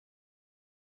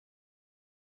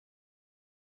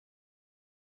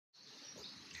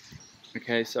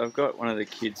Okay, so I've got one of the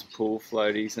kids' pool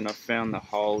floaties and I've found the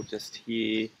hole just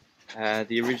here.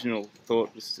 The original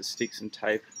thought was to stick some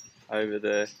tape over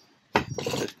the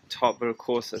top, but of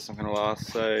course that's not going to last.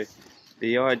 So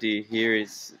the idea here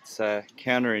is it's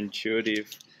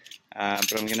counterintuitive,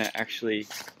 but I'm going to actually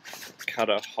cut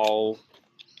a hole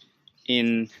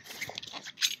in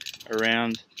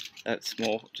around that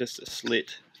small, just a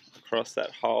slit across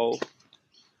that hole,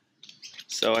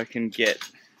 so I can get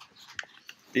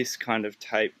this kind of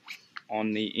tape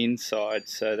on the inside.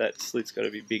 So that slit's got to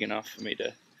be big enough for me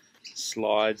to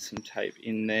slide some tape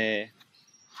in there.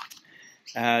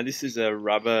 This is a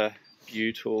rubber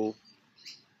Butyl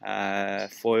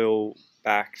foil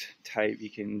backed tape. You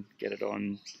can get it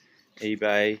on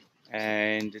eBay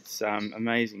and it's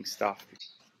amazing stuff.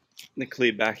 The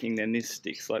clear backing, then this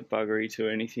sticks like buggery to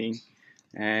anything.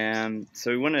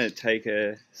 So we want to take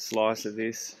a slice of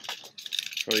this,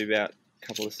 probably about a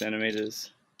couple of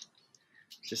centimeters,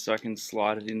 just so I can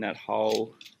slide it in that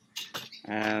hole,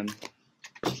 and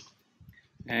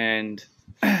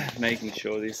making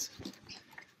sure this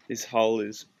hole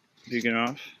is big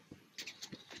enough.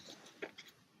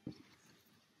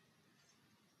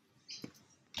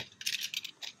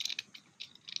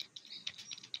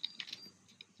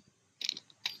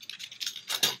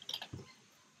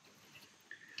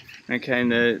 Okay,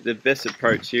 and the best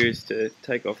approach here is to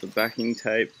take off the backing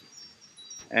tape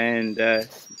and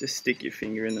just stick your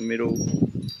finger in the middle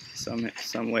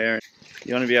somewhere.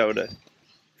 You want to be able to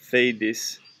feed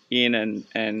this in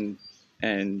and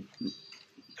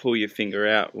pull your finger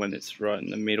out when it's right in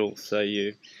the middle, so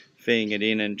you're feeding it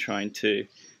in and trying to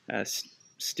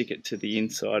stick it to the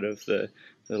inside of the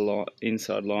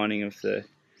inside lining of the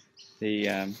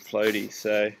floatie.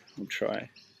 So I'll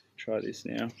try this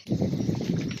now.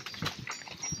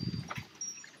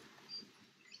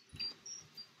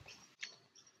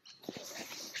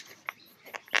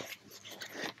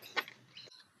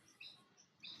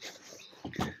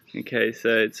 Okay,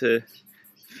 so it's a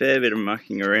fair bit of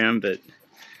mucking around, but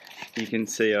you can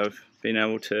see I've been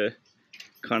able to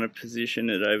kind of position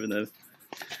it over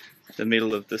the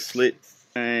middle of the slit,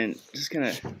 and just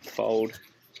going to fold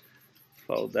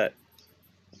the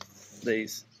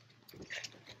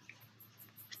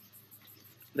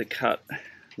cut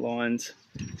lines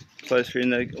closer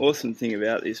in. The awesome thing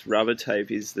about this rubber tape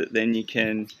is that then you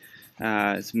can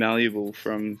it's malleable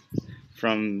from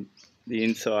the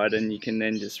inside, and you can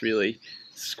then just really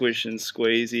squish and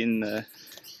squeeze in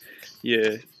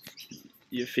your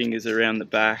fingers around the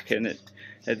back, and it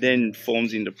then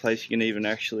forms into place. You can even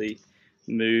actually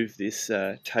move this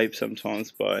tape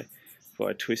sometimes by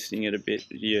twisting it a bit,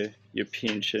 your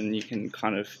pinch, and you can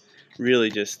kind of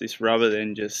really just, this rubber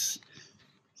then just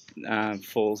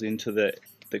falls into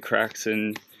the cracks,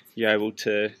 and you're able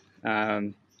to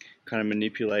kind of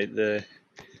manipulate the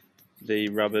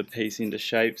rubber piece into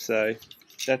shape. So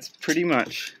that's pretty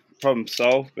much problem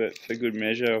solved, but for good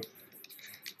measure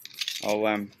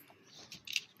I'll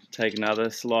take another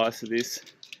slice of this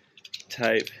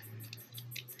tape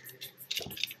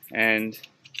and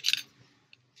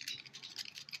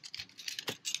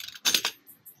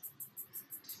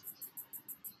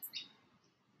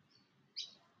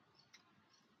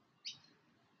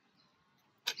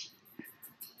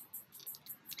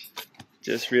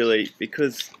just really,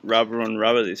 because rubber on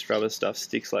rubber, this rubber stuff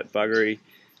sticks like buggery,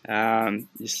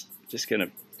 just going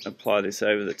to apply this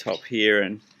over the top here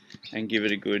and give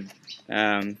it a good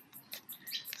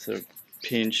sort of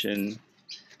pinch and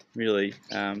really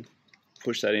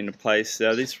push that into place.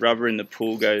 So this rubber in the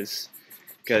pool goes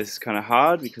kind of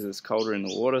hard because it's colder in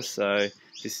the water, so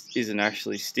this isn't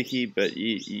actually sticky, but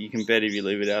you can bet if you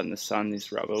leave it out in the sun,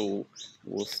 this rubber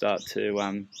will start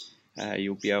to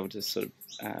you'll be able to sort of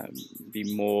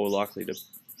be more likely to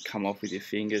come off with your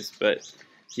fingers. But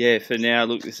yeah, for now,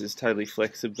 look, this is totally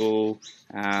flexible,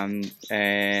 and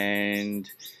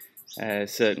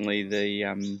certainly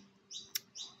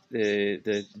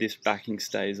this backing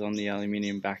stays on, the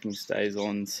aluminium backing stays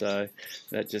on, so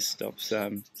that just stops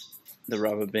the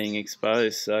rubber being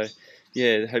exposed. So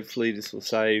yeah, hopefully this will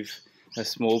save a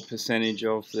small percentage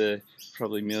of the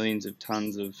probably millions of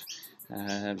tons of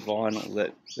vinyl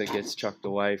that gets chucked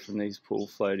away from these pool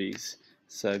floaties.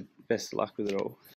 So best of luck with it all.